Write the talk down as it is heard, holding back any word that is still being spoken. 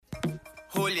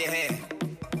Hold your hand.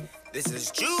 This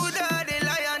is Judah the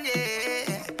Lion,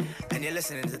 yeah. And you're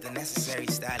listening to the necessary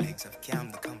stylings of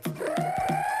Cam the Comfort.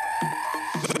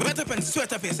 Wetup and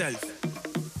sweat up yourself.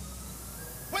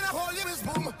 When I hold you is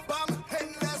boom, bam,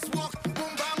 endless walk,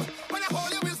 boom, bam. When I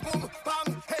hold you is boom,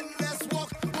 bam, endless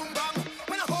walk, boom, bam.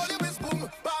 When I hold you is boom,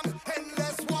 bam,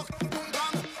 endless walk, boom,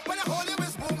 bam. When I hold you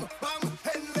is boom, bam,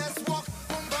 endless walk,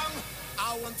 boom, bam.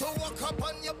 I want to walk up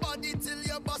on your body till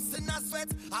you're busting a sweat.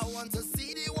 I want to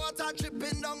see the water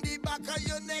dripping down the back of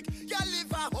your neck. Girl,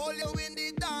 if I hold you in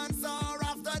the dance or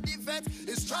after the vet,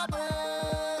 it's trouble,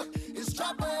 it's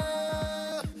trouble.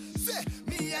 Say,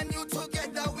 me and you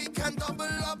together, we can double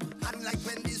up. And like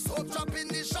when the soap drop in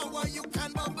the shower, you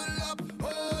can bubble up.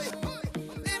 Oh,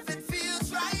 if it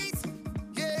feels right,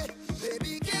 yeah,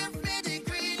 baby, give me the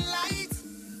green light.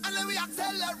 And then we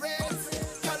accelerate.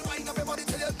 Girl, wind up your body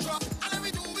till you drop. And then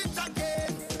we do it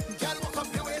again. Girl, walk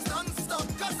up your waist non-stop.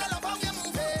 Cause I love how you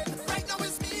move it. Right now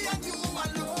it's me and you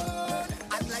alone.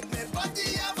 And like my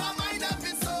body have a mind of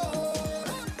its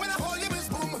own. When I hold you is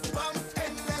boom, bam,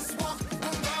 endless walk,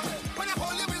 boom, bam. When I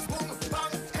hold you is boom,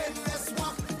 bam, endless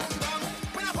walk, boom, bam.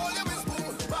 When I hold you is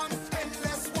boom, bam,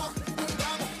 endless walk, boom,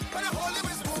 bam. When I hold you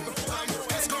is boom, bam,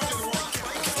 endless walk.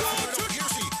 Here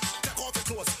she, take off your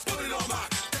clothes, put it on back.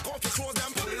 Take off your clothes,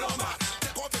 then put it on back.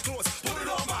 Take off your clothes, put it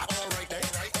on back. All right,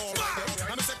 all right.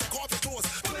 I'm gonna say take off your clothes,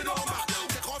 put it on back.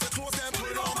 Take off your clothes, then put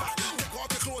it on back. Take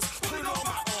off your clothes, put it on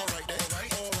back. All right.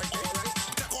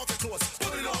 Take off your clothes,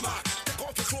 put it on back. Take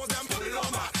off your clothes, then put it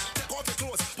on back. Take off your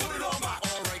clothes, put it on back.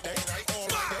 All right.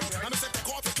 I'm gonna say take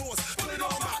off your clothes, put it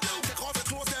on back. Take off your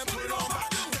clothes, then put it on back.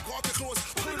 Take off your clothes,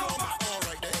 put it on back. All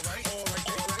right.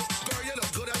 Girl, you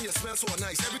look good and you smell so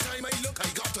nice. Every time I look, I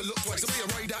got to look twice. The way you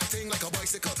ride that thing like a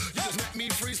bicycle, you just make me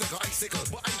freeze like an icicle.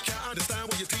 But I can't understand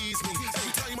why you tease me.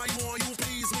 Every time I want you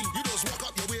please me, you just walk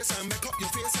up your waist and make up your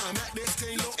face and make this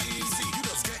thing look easy. You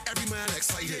just get every man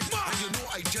excited, and you know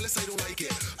I jealous, I don't like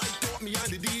it. I thought me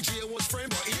and the DJ was friend,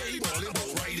 but he ain't ballin', but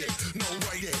ride it. No,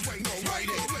 ride it. When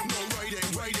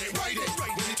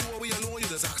you two away alone, you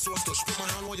just act so stush. Put my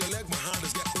hand on your leg, my hand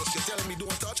just get pushed. You telling me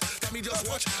don't touch, tell me just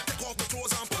watch. Take off the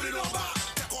clothes and put it on back.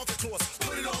 Take off your clothes,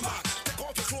 put it on back. Take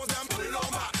off your clothes and put it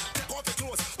on back. Take off your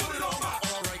clothes, put it on back.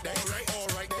 All right.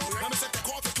 I'ma say take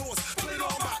off your clothes, put it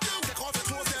on back. Take off your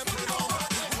clothes and put it on back.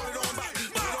 Put it on back.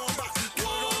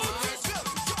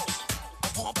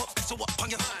 I want put this up on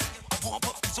you. I want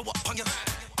put this up on you.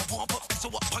 I want put this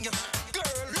up on you. Girl,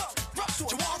 look,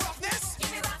 you want roughness?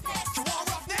 Give me roughness. You want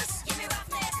roughness? Give me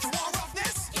roughness. You want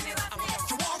roughness? Give me roughness.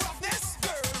 You want roughness?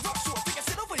 Girl, rough so I think I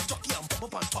sit over the jockey and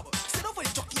bubble on top. Sit over the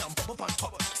jockey and bubble on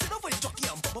top. Sit over the jockey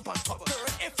and bubble on top. Girl,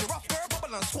 if you're rough, girl,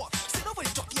 bubble and squat. Sit over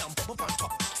the jockey and bubble on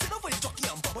top. Sit over the jockey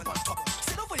and bubble on top.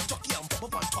 Sit over the jockey and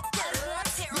bubble on top. Girl,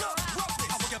 look, roughness.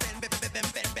 I want you bend.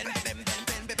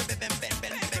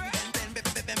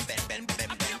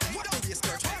 What the way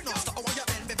skirt? No, stop. I want you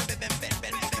bend.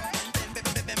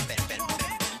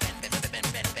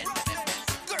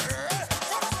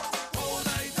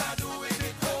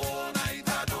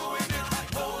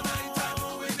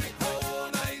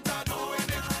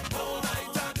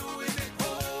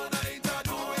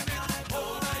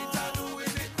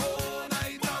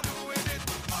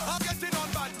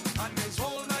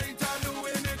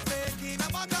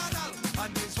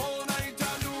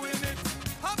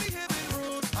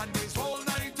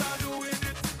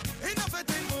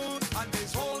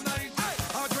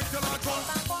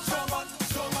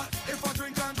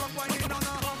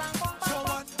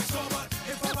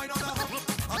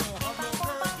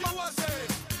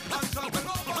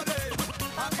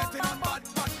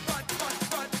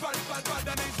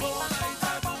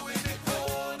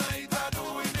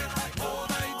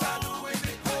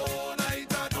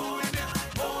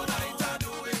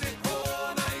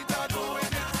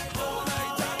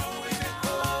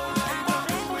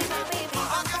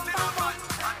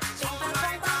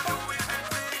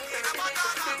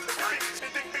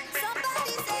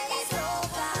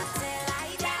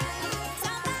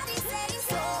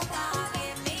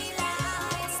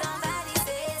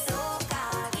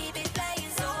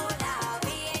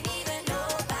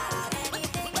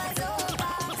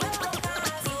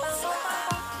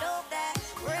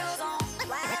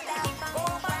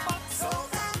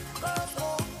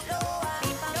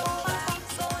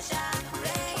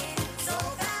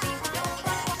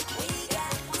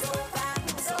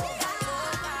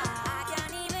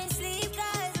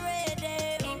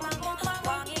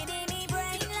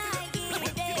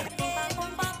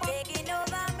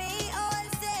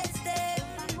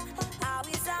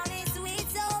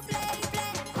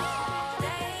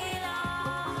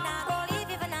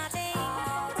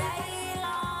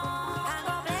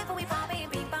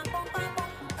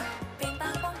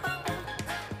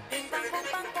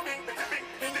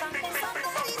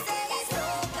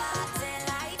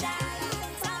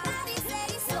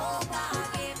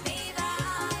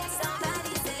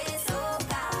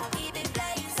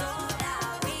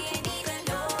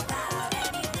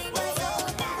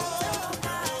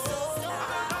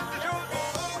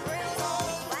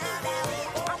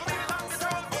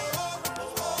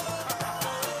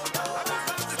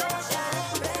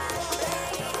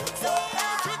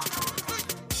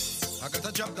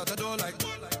 job that I don't like.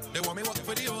 They want me work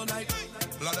for the whole night.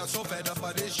 Lord, I'm so fed up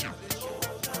by this shit.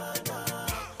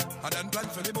 I done plan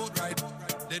for the boat ride.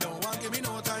 They don't want give me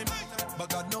no time, but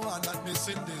God know I'm not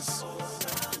missing this.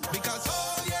 Because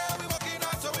oh yeah, we working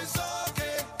hard, so it's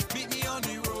okay. Meet me on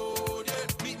the road,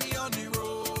 yeah. Meet me on the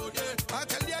road, yeah. I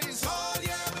tell you it's all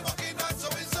yeah, we working hard, so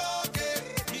it's okay.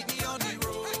 Meet me on the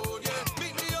road, yeah.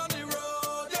 Meet me on the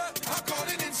road, yeah. I'm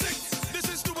calling in sick. This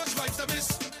is too much life to miss.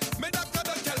 My doctor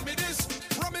don't tell me this.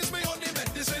 Promise me on the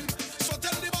medicine. So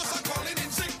tell the boss I'm calling in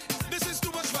sick. This is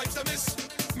too much life to miss.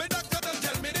 My doctor don't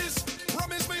tell me this.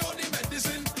 Promise me on the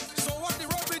medicine. So on the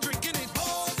road we drinking it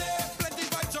all day. Plenty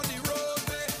vibes on the road,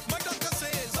 way. My doctor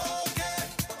says okay.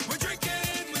 We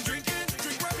drinking, drink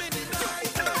rum in the night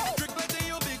time. Drink plenty,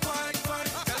 you'll be quite fine.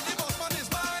 Tell the boss man it's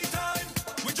my time.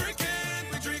 We drinking.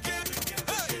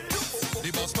 Hey.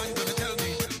 The boss man gonna tell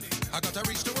me I gotta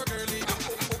reach to work early,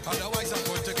 otherwise I'm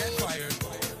going to get fired.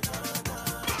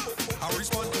 I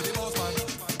respond to the boss man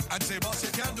and say, boss,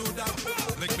 you can't do that.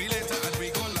 Link me later and we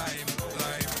go live.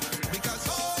 Because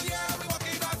oh yeah, we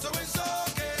working hard, so it's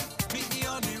okay. Meet me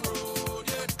on the road,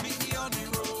 yeah. Meet me on the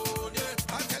road,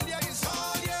 yeah. I tell you it's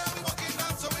all yeah, we working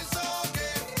hard, so it's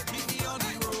okay. Meet me on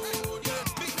the road, yeah.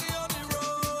 Meet me on the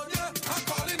road, yeah. I'm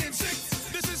calling in sick.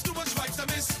 This is too much life to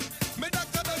miss. My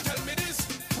doctor don't tell me this.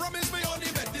 Promise me on the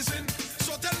medicine.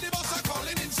 So tell the boss I'm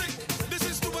calling in sick. This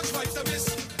is too much life to miss.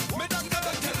 My doctor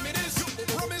don't tell me this.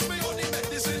 Promise me on the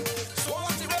medicine. So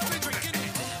what's the way we drinking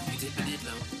it? We dipping it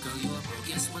low, girl, you are broke.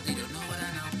 Guess what? They don't know what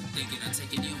I know. Thinking I'm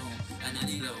taking you home, and I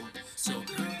need low. So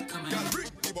girl, come on. Girl,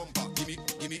 bring the bumper.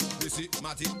 Gimme, Missy,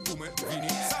 Matty, Ume, Vini.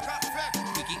 Soca,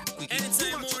 Quickie.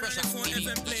 Anytime MORE94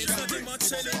 FM plays, nothing but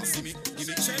chillings. Gimme,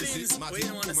 Missy, Matty,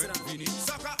 Ume, Vini.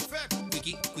 Soca,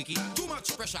 Quickie. Too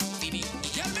much pressure, Vini.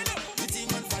 Yeah, me know. The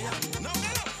thing on fire. No, me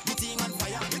know. The thing on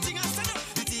fire. The thing on fire.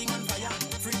 The thing on fire.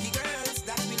 Freaky girls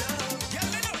that we love. Yeah,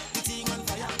 me know. The thing on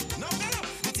fire. No, me know.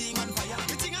 The thing on fire.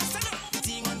 The thing on fire. The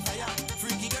thing on fire.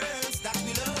 Freaky girls that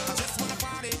we love. I just wanna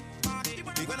party.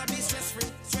 We gonna be stress free.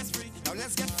 Now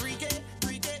let's get freaky.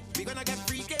 We gonna get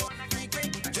freaky.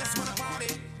 Just wanna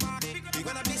party. We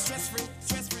gonna be stress free.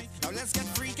 Now let's get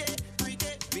freaky.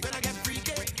 We gonna get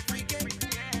freaky.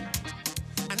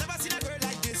 I never seen a girl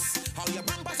like this. How your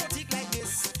bumper so thick like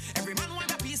this? Every man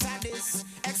want a piece of this.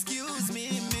 Excuse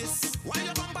me, miss. Why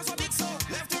your bumper so big so?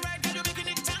 Left to right, girl, you making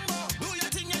it tango. Do your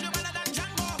thing, yeah, you better than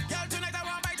Django. Girl, tonight I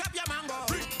want bite up your mango.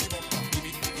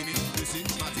 Gimme, listen,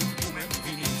 Matty, Ume,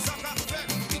 Vini. Soca,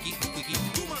 Quickie,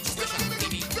 too much pressure.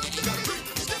 Gimme, listen, Matty,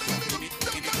 Ume, Vini.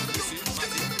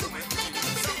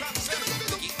 Soca,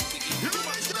 Quickie, too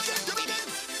much pressure.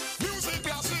 Music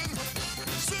blasting,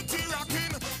 city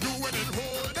rocking, doing it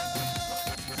whole day.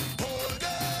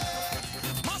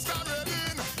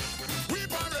 Masquerading, we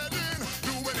parading,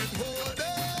 doing it whole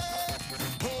day.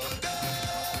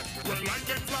 Well,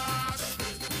 lightning flash,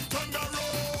 thunder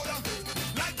roll,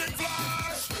 lightning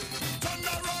flash,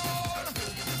 thunder roll,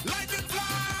 lightning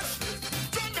flash,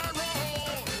 thunder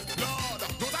roll. Lord,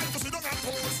 no time to sit down and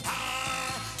pose.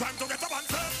 Time to get up and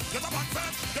set, get up and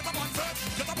set, get up and set,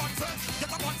 get up and set,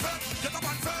 get up and set, get up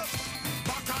and set.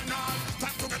 Bacchanal,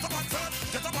 time to get up and set,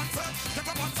 get up and set, get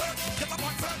up and set, get up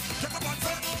and set, get up and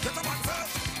set, get up and set.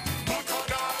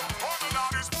 Bacchanal, hold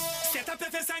on is. Set up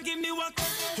your face and give me work.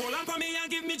 Hold on for me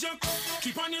and give me jump.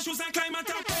 Keep on your shoes and climb on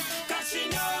top. Cause she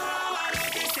know how I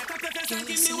like it. Set up your face and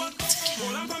give me work.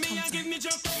 Hold on for me and give me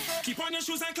jump. Keep on your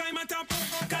shoes and climb on top.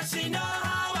 Cause she know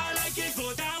how I like it. Go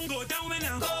down when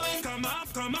I'm going. Come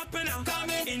up and I'm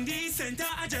coming. In the center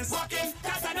I just walk in.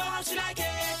 Cause I know how she like it.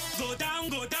 Go down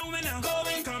when I'm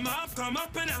going. Come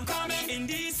up and I'm coming. In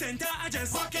the center I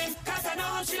just walk in. Cause I know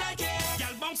how she like it.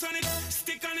 Y'all bounce on it,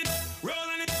 stick on it, roll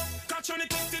on it, catch on it.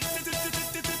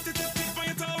 Tip on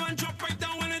your toe and drop right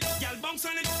down on it. Y'all bounce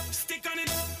on it, stick on it,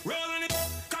 roll on it,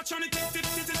 catch on it.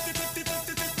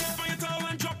 Tip on your toe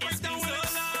and drop right down on it.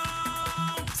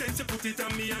 Since you put it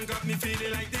on me and got me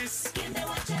feeling like this. Give me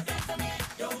what you got for me.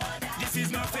 This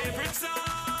is my favorite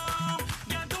song.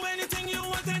 Can't do anything you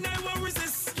want and I won't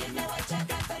resist. Give me what you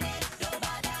got for me.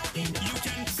 You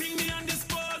can ping me on this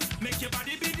ball, make your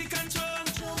body be the control.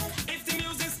 If the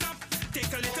music stop,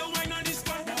 take a little wine on this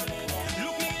spot.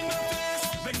 Look me in my face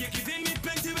when you're giving me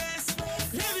plenty ways.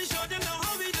 Let me show them now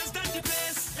how we just done the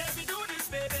place. Let me do this,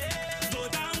 baby. Go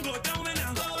down when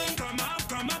I'm going. Come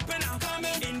up and I'm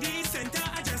coming. In the center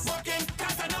I just walk in.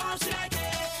 Cause I know how she like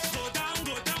it. Go down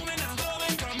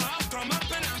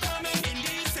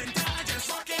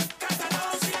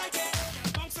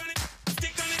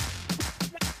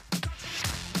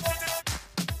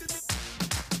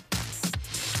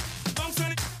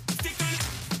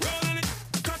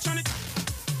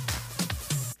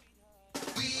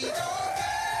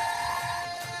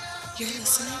You're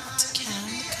listening to Cam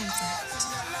Comfort.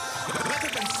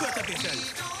 Wetup and Sweatup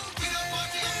yourself.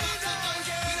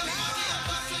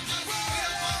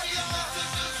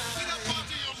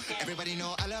 Everybody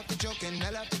know I love the joking,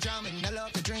 I love the jamming, I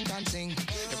love the drink and sing.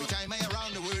 Every time I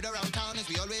around the world, around town, is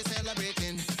we always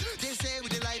celebrating. They say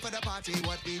with the life of the party,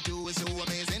 what we do is so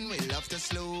amazing. We love to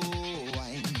slow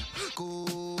wine, go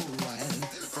wild.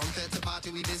 From set to party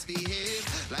we misbehave,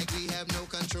 like we have no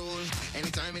control.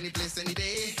 Anytime, any place, any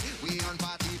day, we on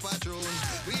party patrol.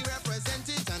 We represent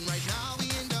it and right now we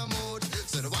in the mood.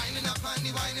 So the winding up and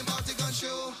the winding about to gun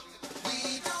show.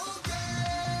 We don't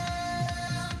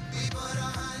care, we put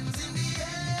our hands in the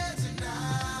air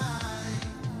tonight.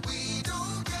 We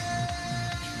don't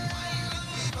care,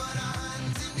 we put our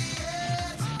hands in the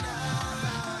air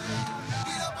tonight.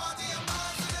 We the party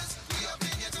ambassadors, we up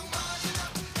in here to march it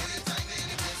up. Anytime,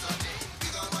 any place or day, we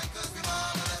gon' wine 'cause we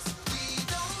marvelous. We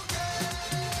don't care,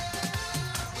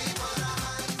 we put our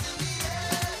hands in the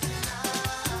air tonight.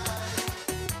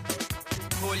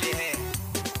 Hold your head.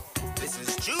 This is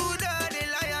Judah the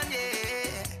Lion,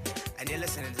 yeah. And you're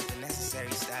listening to the necessary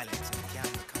stylings of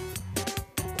Camera Comfort.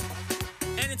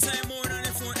 Anytime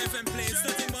MORE94 FM plays,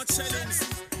 nothing but shellings.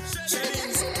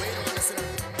 Shellings. Wait a minute.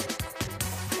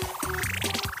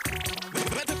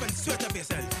 Wetup and Sweatup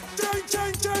yourself. Chang,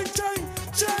 chang, chang, chang,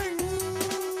 chang.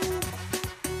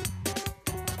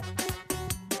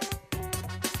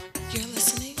 You're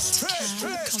listening to Cam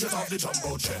Straight off Comfort. the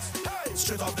jumbo jet. Hey,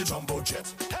 straight off the jumbo jet.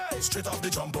 Hey, straight off the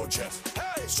jumbo jet.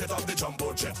 Hey, straight off the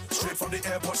jumbo jet. Straight from the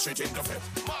airport, straight in the fit.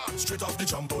 Straight off the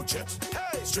jumbo jet.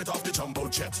 Hey, straight off the jumbo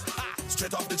jet.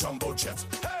 Straight off the jumbo jet.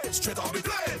 Hey, straight off the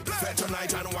plane. Fed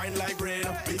tonight and wine like rain.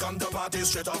 We come to party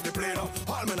straight off the plane.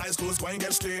 All my nice clothes going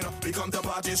get stained. We come to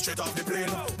party straight off the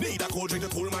plane. Need a cold drink to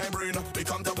cool my brain. We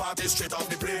come to party straight off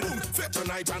the plane. Fed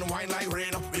tonight and wine like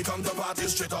rain. We come to party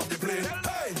straight off the plane.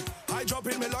 Hey, I drop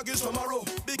in my luggage tomorrow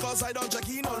because I don't check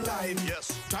in online.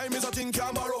 Yes. Time is a thing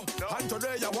can borrow. And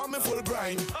today I want me full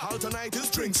grind. All tonight is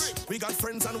drinks. We got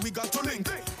friends and we got to link.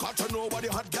 Got to know what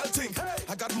the hot girl think.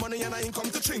 I got money and I ain't come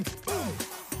to drink. Boom.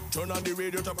 Turn on the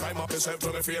radio to prime up yourself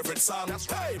to my favorite song. That's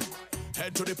right.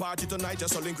 Head to the party tonight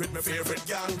just to link with my favorite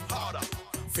gang. Harder.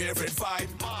 Favorite vibe.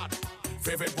 Mad.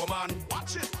 Favorite woman.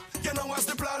 Watch it. You know what's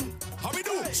the plan? How we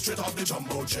do? Straight off the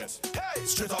jumbo jet. Hey,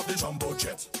 straight off the jumbo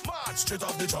jet. Mad. Straight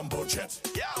off the jumbo jet.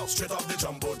 Yeah. Straight off the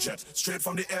jumbo jet. Straight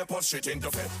from the airport, straight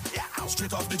into bed. Yeah.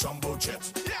 Straight off the jumbo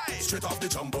jet. Yeah. Straight off the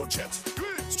jumbo jet.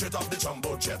 Straight off the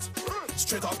jumbo jet.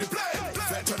 Straight off the plane.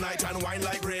 Fed tonight and wine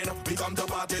like rain. We come to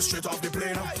party straight off the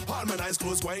plane. All my nice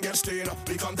clothes going get stained.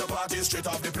 We come to party straight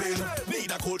off the plane.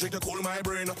 Need a cold drink to cool my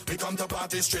brain. We come to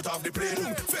party straight off the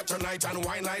plane. Fed tonight and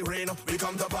wine like rain. We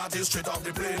come to party straight off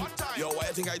the plane. Yo, why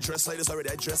I think I dress like this already?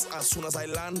 I dress as soon as I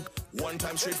land. One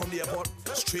time straight from the airport,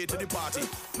 straight to the party.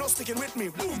 No sticking with me.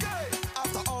 Boom.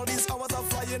 After all these hours of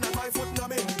flying and my foot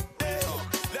numbing. Hey,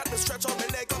 let me stretch out my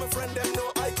leg. I'm a friend, them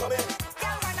know I come in.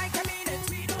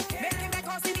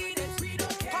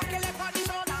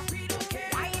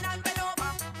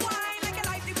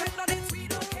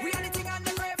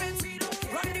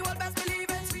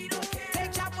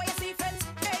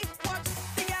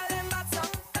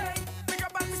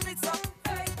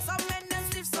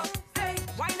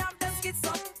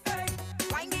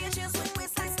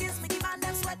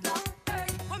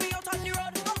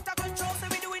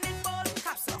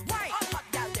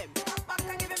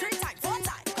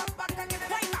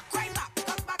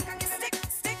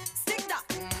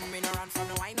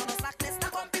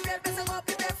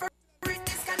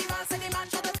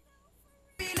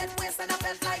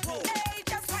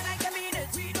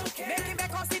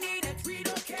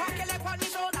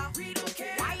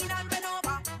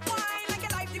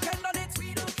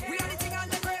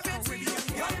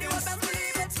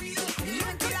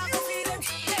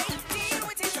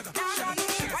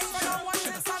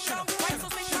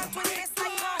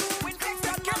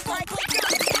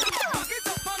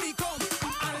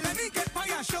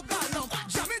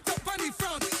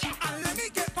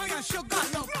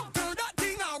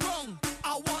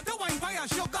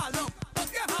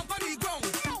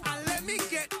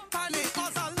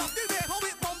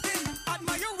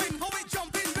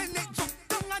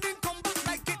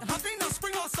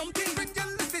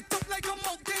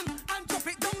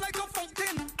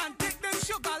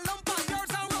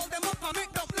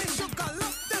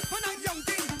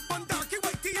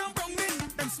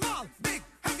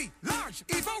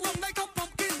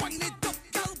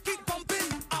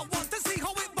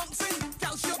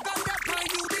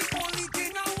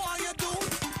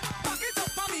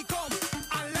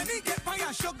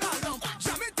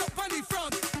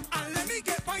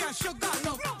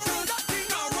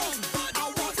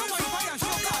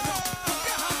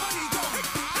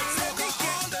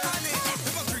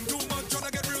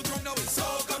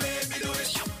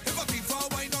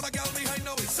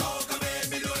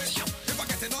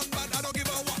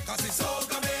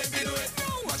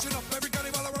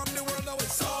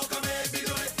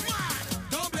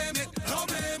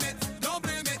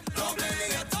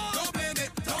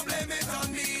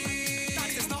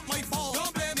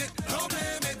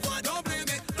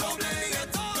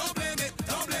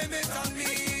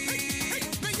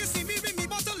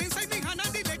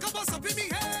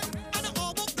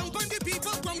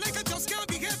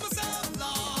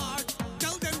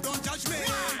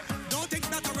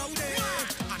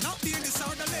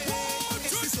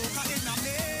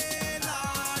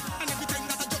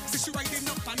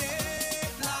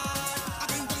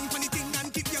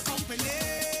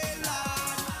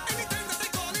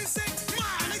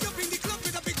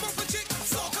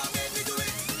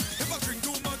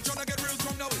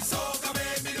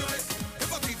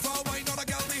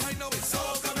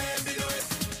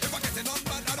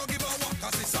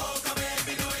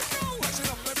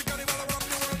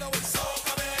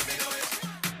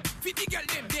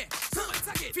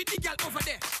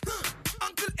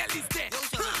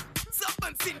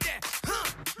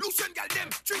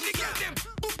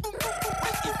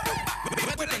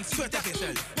 Sweat up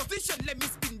yourself. Position, let me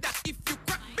spin that. If you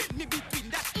crack, bend me between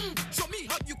that. Show me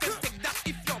how you can take that.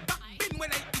 If you're back, bend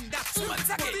when I in that.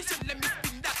 Position, let me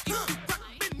spin that. If you crack,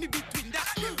 bend me between that.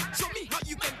 Show me how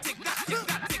you can take that. Take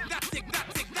that, take that, take that,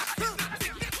 take that, take that,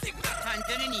 take that, take that. Hands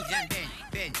on the knees and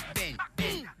bend.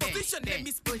 Position, let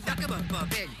me spin that.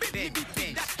 Bend me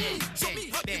between that. Show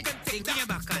me how you can take that. Your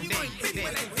back and bend.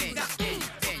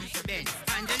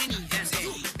 Hands on the knees and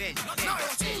bend.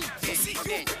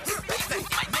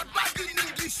 Not bad in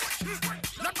English,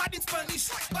 not bad in Spanish,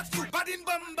 but you bad in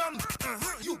bum bum.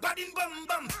 You bad in bum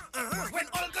bum. When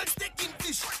all girls take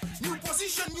English, new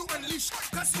position you unleash.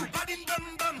 Cause you bad in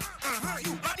bum bum.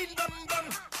 You bad in bum bum.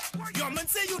 Your man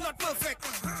say you not perfect.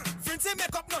 Friends say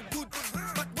makeup not good.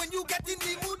 But when you get in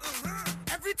the mood,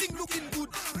 everything looking good.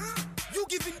 You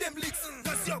giving them licks.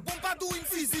 Cause your bumper doing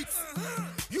physics.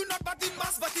 You not bad in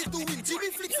mass, but it's doing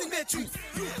Jimmy flicks in the tree.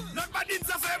 Not bad in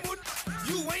Zafemun.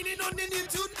 You whining on the new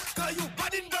tune. Cause you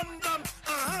bad in bum bum.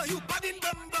 You bad in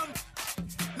bum bum.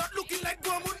 Not looking like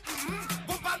Gomun.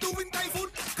 Bumper doing typhoon.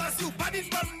 Cause you bad in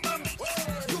bum bum.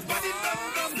 You bad in bum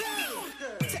bum.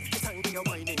 Take your time when you're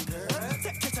whining, girl.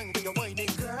 Take your time when you're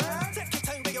whining, girl. Take your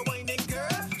time when you're whining,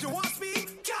 girl. You want speed?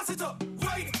 Gas it up.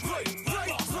 Right.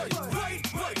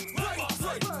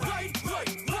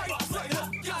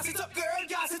 Gas it up, girl.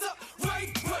 Gas it up.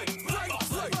 Right.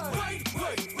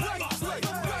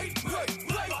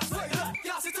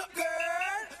 Gas it up, girl.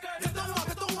 Get on, what?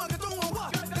 Get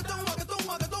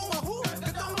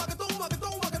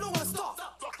on, stop.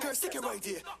 Girl, stick it right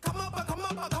here. Come up, what? Come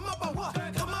up,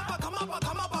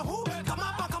 who?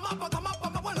 Come up,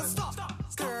 I wanna stop.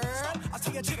 Girl, I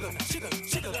tell you jiggle.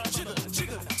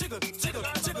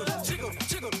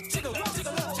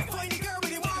 Find the girl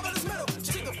with the marvelous metal.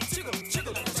 Jiggle.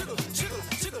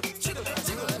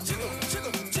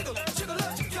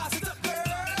 Gas it up, girl.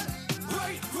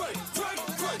 Right.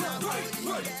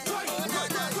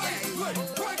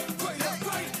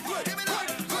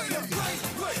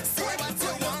 Say what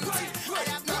you want. I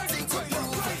have nothing to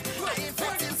prove. I ain't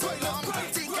fretting so long.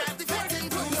 Think I'm defeating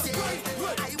bruise.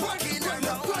 I walking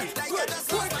around like I just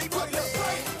lost my puppy.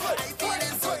 I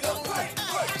feeling so low. I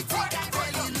think I'm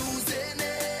really losing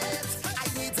it. I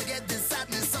need to get this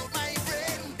sadness out my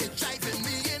brain. It's driving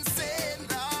me insane,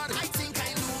 Lord. I think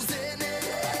I'm losing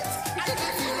it. I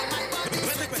can feel my body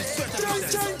sweating.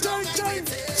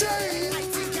 I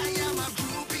think I am a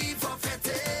groupie for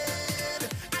fetid.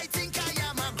 I think I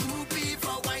am a groupie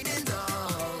for winding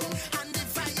down. And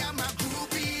if I am a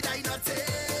groupie, I not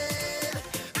it.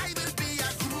 I will be a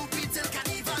groupie till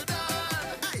carnival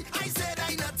done. I said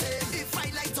I not it. If I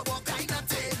like to walk, I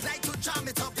not it. Like to jam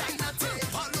it up, I not it.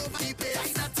 All over the place,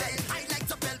 I not it. I like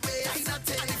to belt way, I not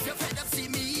it. And if you're fed up, see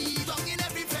me. Long in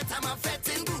every fet, I'm a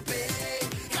fetting groupie.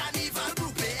 Carnival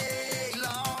groupie,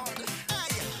 Lord.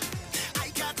 I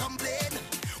can't complain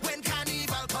when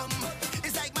carnival come.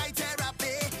 It's like my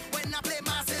therapy when I play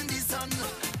mass in the sun.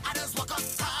 I just walk up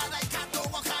hard, I can't know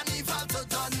what carnival to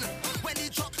done. When the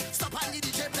truck stop and the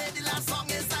DJ play the last song,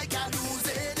 it's like I'm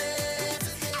losing it.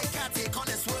 I can't take on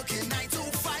this working 9 to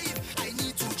 5. I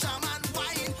need to jam and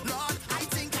wine, Lord. I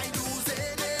think I'm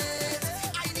losing it.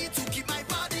 I need to keep my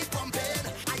body pumping.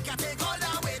 I can't take all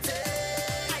the waiting.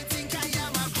 I think I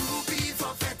am a groupie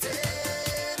for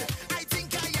fetid. I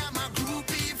think I am a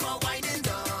groupie for winding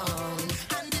down.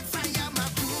 And if I am a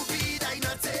groupie, I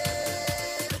not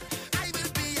it. I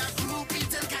will be a groupie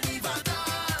till carnival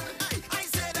done. I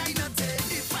said I not it.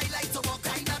 If I like to walk,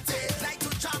 I not it. Like to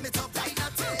jam it up, I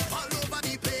not it. All over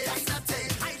the place, I not it.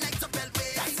 I like to belt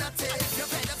way, I not it. If you're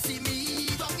fed up, see me.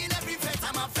 Down in every fet,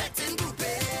 I'm a fetting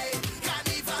groupie.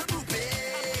 Carnival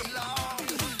groupie, Lord.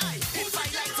 If I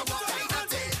like to walk, I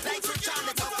not it. Like to jam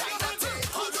it up, I not it.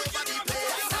 All over the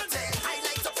place, I not it. I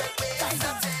like to belt way, I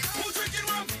not it. Who drinking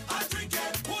rum? I drink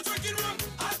it. Who drinking rum?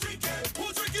 I drink it. Who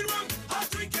drinking rum? I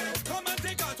drink it. Come and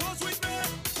take a toast with me.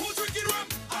 Who drinking rum?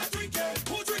 I drink it.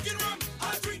 Who drinking rum?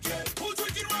 I drink it. Who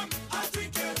drinking rum? I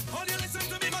drink it. All you listen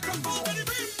to me, my come for the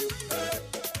beat.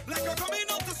 Like you're coming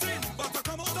out to sin, but I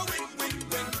come out to win.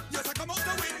 Yes, I come out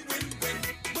to win.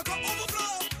 But I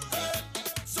overflow.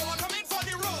 So I'm coming for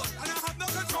the road, and I have no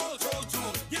control.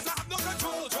 Yes, I have no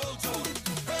control.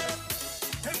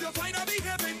 If you find I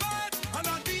behaving bad and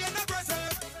I'm being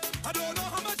aggressive, I don't know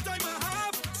how much time I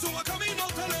have, so I'm coming out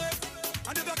to live.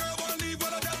 And if a girl wanna leave,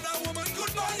 well, I tell that woman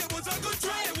goodbye. It was a good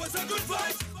try, it was a good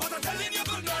fight, but I'm telling you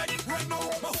good night. Right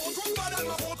now, my whole crew bad and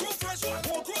my whole crew fresh, my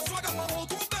whole crew swag and my whole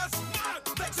crew best.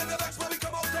 Vex in the vex when we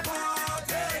come out to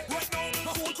party. Right now,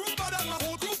 my whole crew bad and my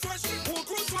whole crew fresh, whole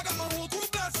crew swag and my whole crew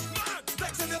best.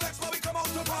 Vex in the vex when we come out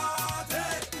to party.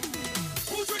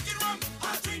 Who drinking rum?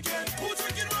 I drink it. Who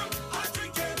drinking rum? I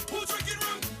drink it. Who drinking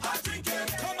rum? I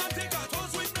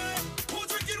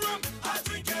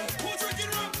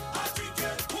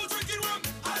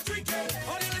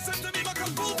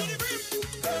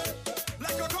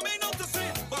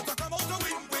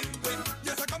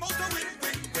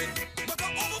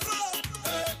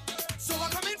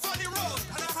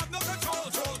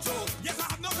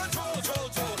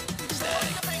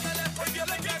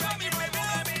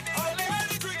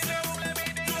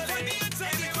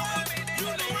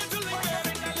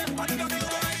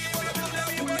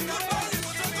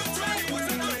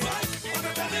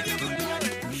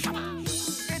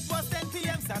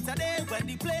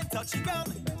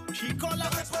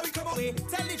way.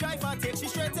 Tell the driver take she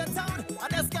straight to town.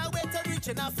 And just can't wait to reach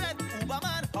in a friend. Uber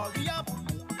man, hurry up.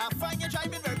 I find you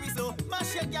driving very slow.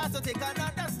 Mash your gas to take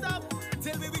another stop.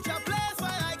 Till we reach a place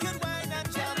where I can wine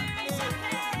and jam.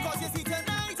 Yeah. Cause you see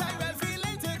tonight I will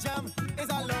feeling to jam.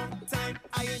 It's a long time,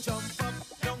 I ain't jump up.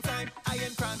 Long time, I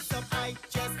ain't cramped up. I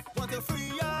just want to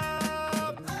free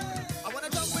up. I wanna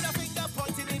jump with a finger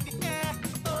pointing in the air.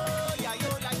 Oh yeah, yo,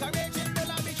 like a raging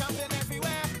bull, I'll be jumping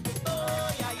everywhere.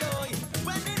 Oh yeah, yo,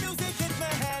 when the music hit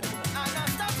my head and I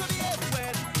start to be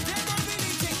everywhere, they don't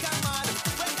really think I'm mad.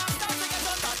 When I start to get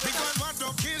on that, Because what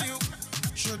don't kill you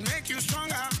should make you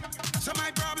stronger. So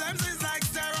my problems is like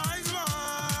steroids,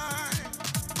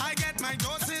 boy. I get my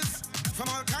doses from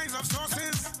all kinds of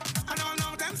sources, and all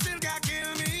of them still can't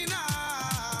kill me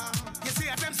now. You see,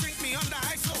 as them sink me under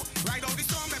ice, so ride out the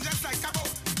storm, them just like a boat.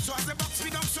 So as the box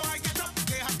speed up, so I get up.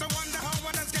 They have to wonder how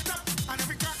others get up, and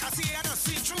every crack I see, I just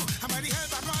see through. And by the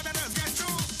help of God, I just get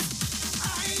through.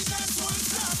 I just want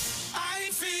stop. I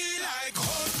feel like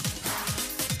hope.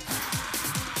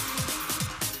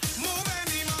 Move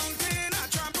any mountain, I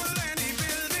trample any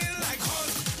building like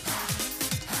Hulk.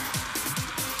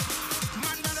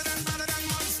 Man better than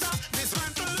monster.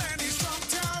 Dismantle any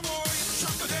structure, boy.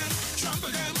 Trample them,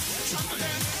 trample them, trample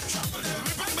them, trample them.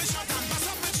 Rip on my shot and pass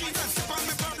up my cheese and step on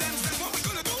my problems. Then what we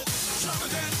gonna do?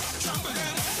 Trample them, trample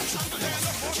them, trample them.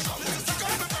 Stick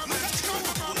on my problems, stick on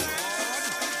my problems.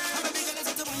 I'm a big girl,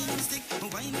 that's a wine and stick.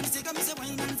 Wine and stick, I'm a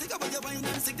wine and stick. Up on your wine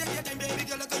and stick. Take your time, baby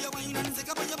girl, look at your wine and stick.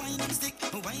 Up on your wine and stick.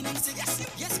 Wine and stick, yes,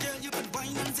 yes, girl, you could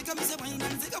wine and stick. I'm a wine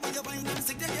and stick. Up on your wine and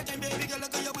stick. Take your time, baby girl,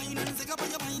 look at your wine and stick. Up on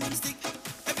your wine and stick.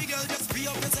 Baby girl, just free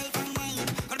up yourself and wine.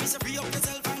 Gotta be so free up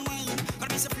yourself and wine.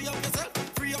 Gotta be so free up yourself,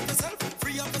 free up yourself,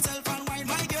 free up yourself and wine.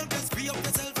 My girl, just free up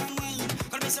yourself and wine.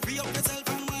 Gotta be so free up yourself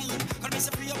and wine. Gotta be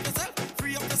so free up yourself,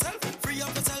 free up yourself, free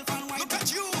up yourself and wine. Look at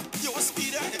you, you're a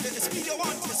speeder, the speed you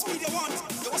want, the speed you want.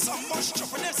 There was some much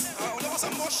choppiness, there was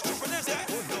some much choppiness, yeah.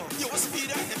 You're a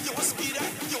speeder, you're a speeder,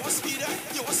 you're a speeder,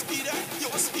 you're a speeder,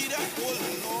 you're a speeder.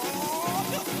 Oh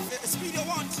Lord, the speed you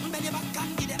want. Bend your back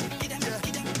and give them, give them, give them,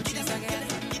 give them, give them,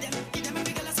 give them, give them,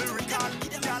 baby girl, let's go. lyrical,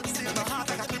 y'all see my heart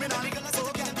like a criminal. Oh,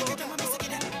 yeah, go,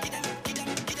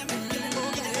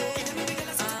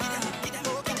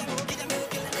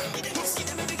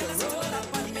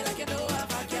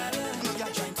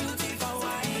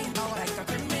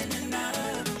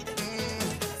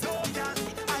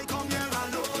 I come here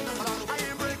alone. I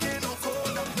ain't breaking no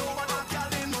code. No one a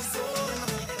girl in my zone.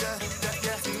 Yeah,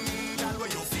 girl, what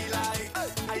you feel like?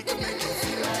 I can make you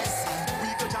feel nice. We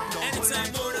could jam down.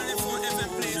 Anytime more than the phone ever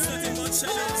plays, nothing but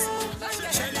challenge.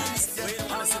 Challenge. Wait,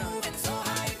 honestly.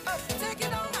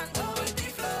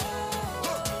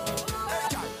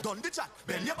 Done the chat,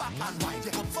 bend your back and wind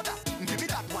you up for that. Give me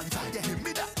that one time, yeah, give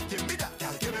me that,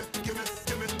 girl, give me.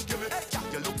 Hey, girl,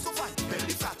 you look so fine,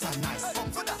 belly fat and nice.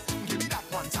 Come for that, give me that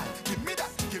one time, give me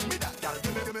that, girl,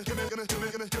 give me.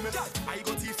 Girl, I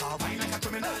go too far, wine like a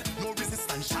criminal. No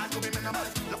resistance, shot to be minimal.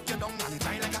 Lock you down and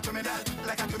cry like a criminal,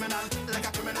 like a criminal, like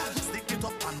a criminal. Stick it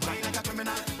up and cry like a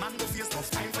criminal. Man, go face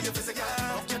tough time for your physical.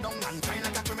 Lock you down and cry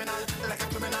like a criminal, like a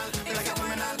criminal, like a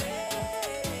criminal.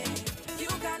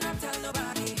 You cannot tell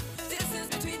nobody. This is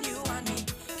between you and me.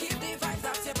 Keep the vibes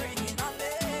that you're bringing on me.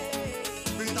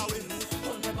 Bring it away.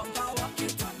 Hold your bumper, walk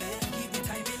it on me. Keep the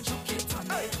timing, choke it on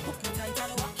me. Hook me tight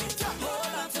and walk it on me.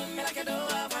 Hold on to me like you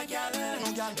don't have a girl.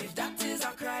 If that is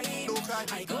a crime, Don't cry.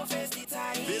 I go face the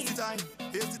time.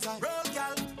 Here's the time. Roll,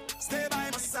 girl, stay by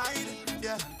my side.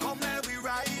 Yeah, come let we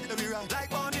ride, like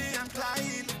Bonnie and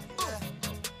Clyde.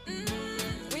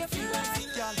 We feel like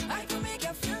Girl, I can make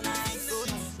you feel nice. so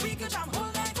nice. We could jump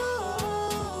all night.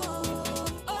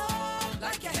 Oh,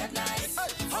 like your head nice.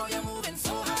 How you moving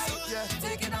so high? Yeah.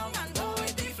 Take it down and go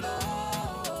with the flow.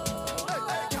 Hey,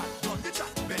 girl, done the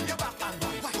chat, bend your back and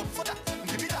wind up for that.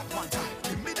 Give me that one time,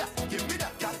 give me that, girl, give me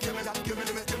that. Girl,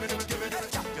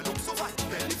 you look so fine,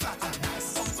 belly fat and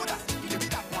nice. Come for that, give me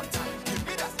that one time, give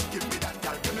me that,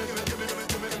 girl, give me.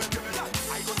 Girl,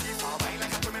 I go too far, wine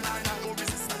like a criminal. No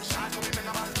resistance, shot to be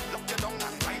minimal. Lock you down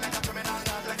and cry like a criminal,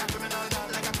 like a criminal,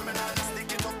 like a criminal.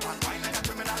 Stick it up and wine like a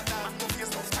criminal. Man, go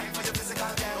face tough time for your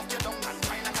physical. Lock you down and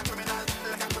cry like a criminal,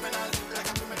 like a criminal, like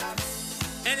a criminal.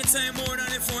 Anytime more than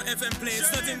the phone FM plays,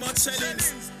 nothing but challenge.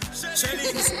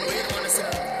 Challenge. Wait, honestly.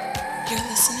 You're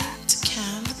listening to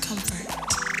Cam Comfort.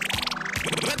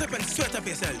 Wetup and Sweatup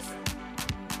yourself.